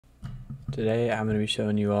Today I'm going to be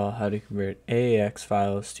showing you all how to convert AAX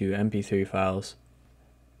files to MP3 files.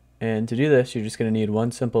 And to do this, you're just going to need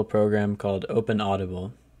one simple program called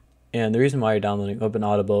OpenAudible. And the reason why you're downloading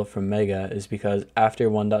OpenAudible from Mega is because after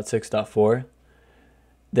 1.6.4,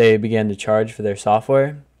 they began to charge for their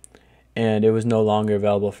software, and it was no longer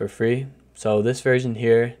available for free. So this version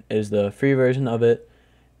here is the free version of it,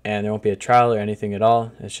 and there won't be a trial or anything at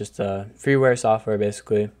all. It's just a freeware software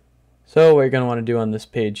basically. So what you're going to want to do on this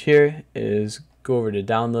page here is go over to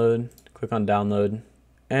download, click on download,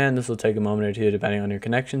 and this will take a moment or two depending on your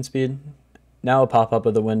connection speed. Now it'll pop up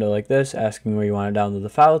with a window like this asking where you want to download the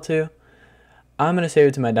file to. I'm going to save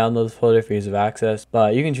it to my downloads folder for ease of access,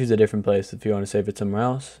 but you can choose a different place if you want to save it somewhere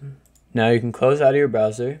else. Now you can close out of your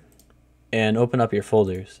browser and open up your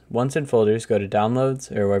folders. Once in folders, go to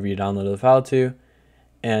downloads or wherever you downloaded the file to,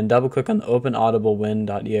 and double click on the OpenAudible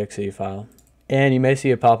win.exe file. And you may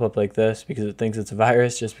see it pop up like this because it thinks it's a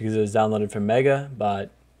virus just because it was downloaded from Mega, but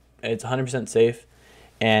it's 100% safe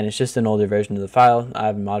and it's just an older version of the file. I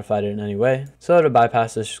haven't modified it in any way. So to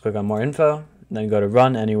bypass this, just click on more info, then go to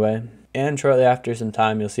run anyway. And shortly after some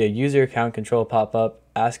time, you'll see a user account control pop up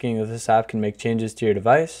asking if this app can make changes to your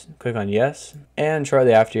device. Click on yes. And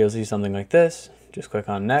shortly after, you'll see something like this. Just click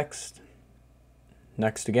on next,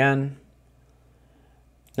 next again,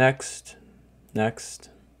 next, next.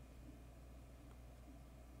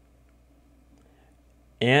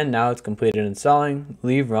 And now it's completed installing.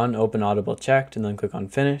 Leave run OpenAudible checked and then click on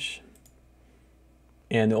finish.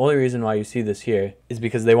 And the only reason why you see this here is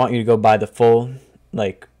because they want you to go buy the full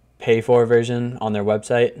pay for version on their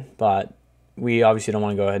website, but we obviously don't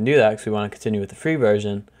want to go ahead and do that because we want to continue with the free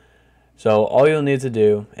version. So all you'll need to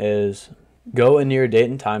do is go into your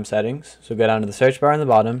date and time settings. So go down to the search bar on the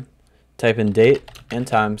bottom, type in date and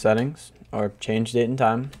time settings or change date and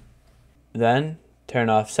time. Then turn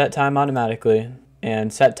off set time automatically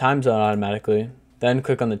and set time zone automatically. Then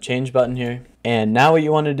click on the change button here. And now what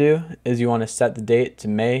you want to do is you want to set the date to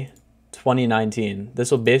May 2019.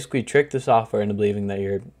 This will basically trick the software into believing that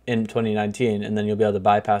you're in 2019, and then you'll be able to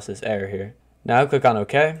bypass this error here. Now click on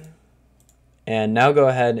OK. And now go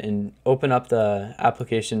ahead and open up the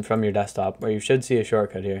application from your desktop where you should see a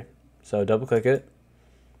shortcut here. So double click it.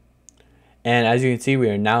 And as you can see,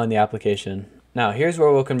 we are now in the application. Now here's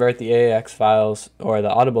where we'll convert the AAX files or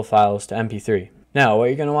the Audible files to MP3. Now what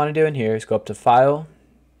you're going to want to do in here is go up to File,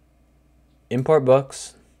 Import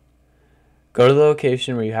Books, go to the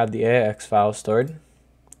location where you have the AAX file stored,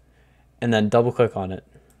 and then double click on it.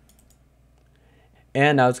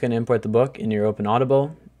 And now it's going to import the book in your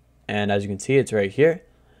OpenAudible, and as you can see, it's right here.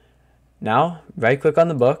 Now right click on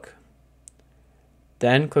the book,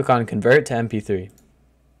 then click on Convert to MP3.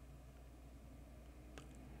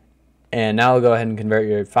 And now we'll go ahead and convert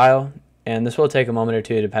your file, and this will take a moment or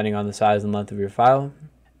two depending on the size and length of your file.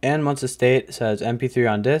 And once the state says MP3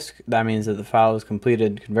 on disk, that means that the file is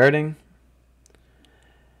completed converting.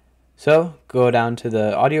 So go down to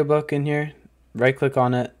the audiobook in here, right click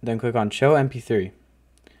on it, then click on Show MP3.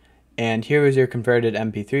 And here is your converted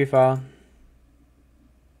MP3 file.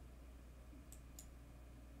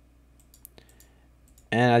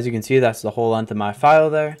 And as you can see, that's the whole length of my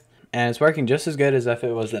file there. And it's working just as good as if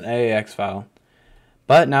it was an AAX file.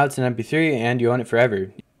 But now it's an MP3 and you own it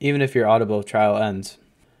forever, even if your Audible trial ends.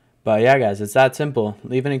 But yeah guys, it's that simple.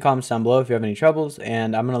 Leave any comments down below if you have any troubles,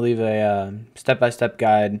 and I'm going to leave a step-by-step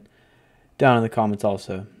guide down in the comments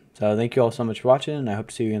also. So thank you all so much for watching, and I hope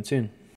to see you again soon.